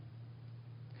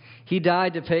 He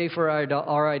died to pay for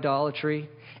our idolatry,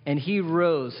 and he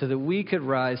rose so that we could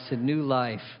rise to new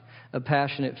life of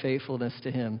passionate faithfulness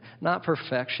to him. Not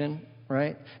perfection,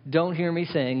 right? Don't hear me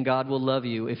saying God will love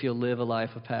you if you'll live a life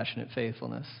of passionate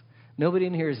faithfulness. Nobody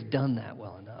in here has done that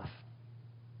well enough.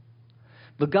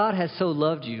 But God has so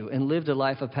loved you and lived a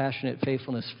life of passionate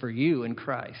faithfulness for you in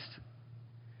Christ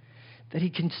that he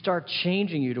can start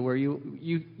changing you to where you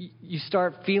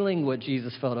start feeling what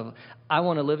Jesus felt of. I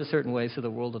want to live a certain way so the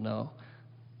world will know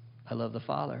I love the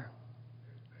Father.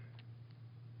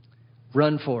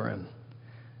 Run for him.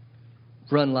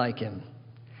 Run like him.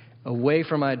 Away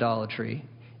from idolatry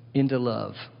into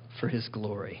love for his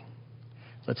glory.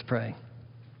 Let's pray.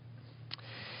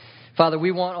 Father,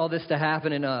 we want all this to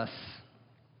happen in us.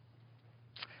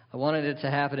 I wanted it to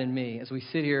happen in me. As we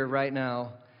sit here right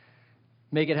now,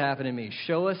 Make it happen in me.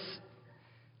 Show us.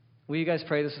 Will you guys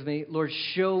pray this with me? Lord,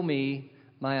 show me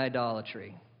my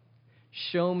idolatry.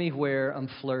 Show me where I'm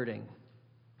flirting.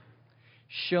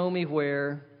 Show me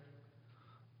where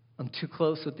I'm too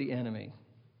close with the enemy.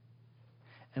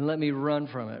 And let me run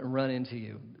from it and run into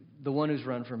you, the one who's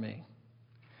run from me.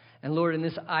 And Lord, in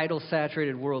this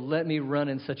idol-saturated world, let me run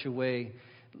in such a way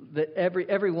that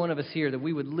every one of us here, that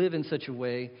we would live in such a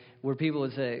way where people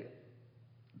would say,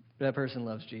 that person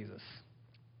loves Jesus.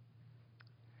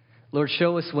 Lord,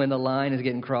 show us when the line is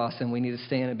getting crossed and we need to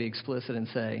stand and be explicit and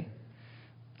say,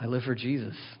 I live for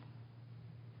Jesus.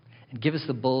 And give us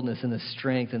the boldness and the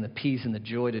strength and the peace and the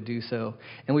joy to do so.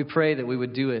 And we pray that we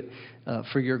would do it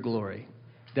for your glory.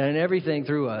 That in everything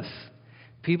through us,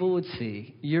 people would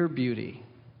see your beauty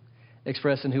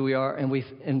expressed in who we are.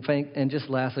 And just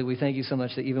lastly, we thank you so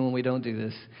much that even when we don't do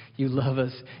this, you love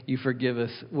us, you forgive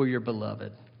us, we're your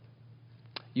beloved.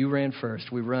 You ran first.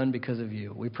 We run because of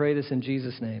you. We pray this in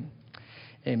Jesus' name.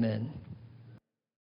 Amen.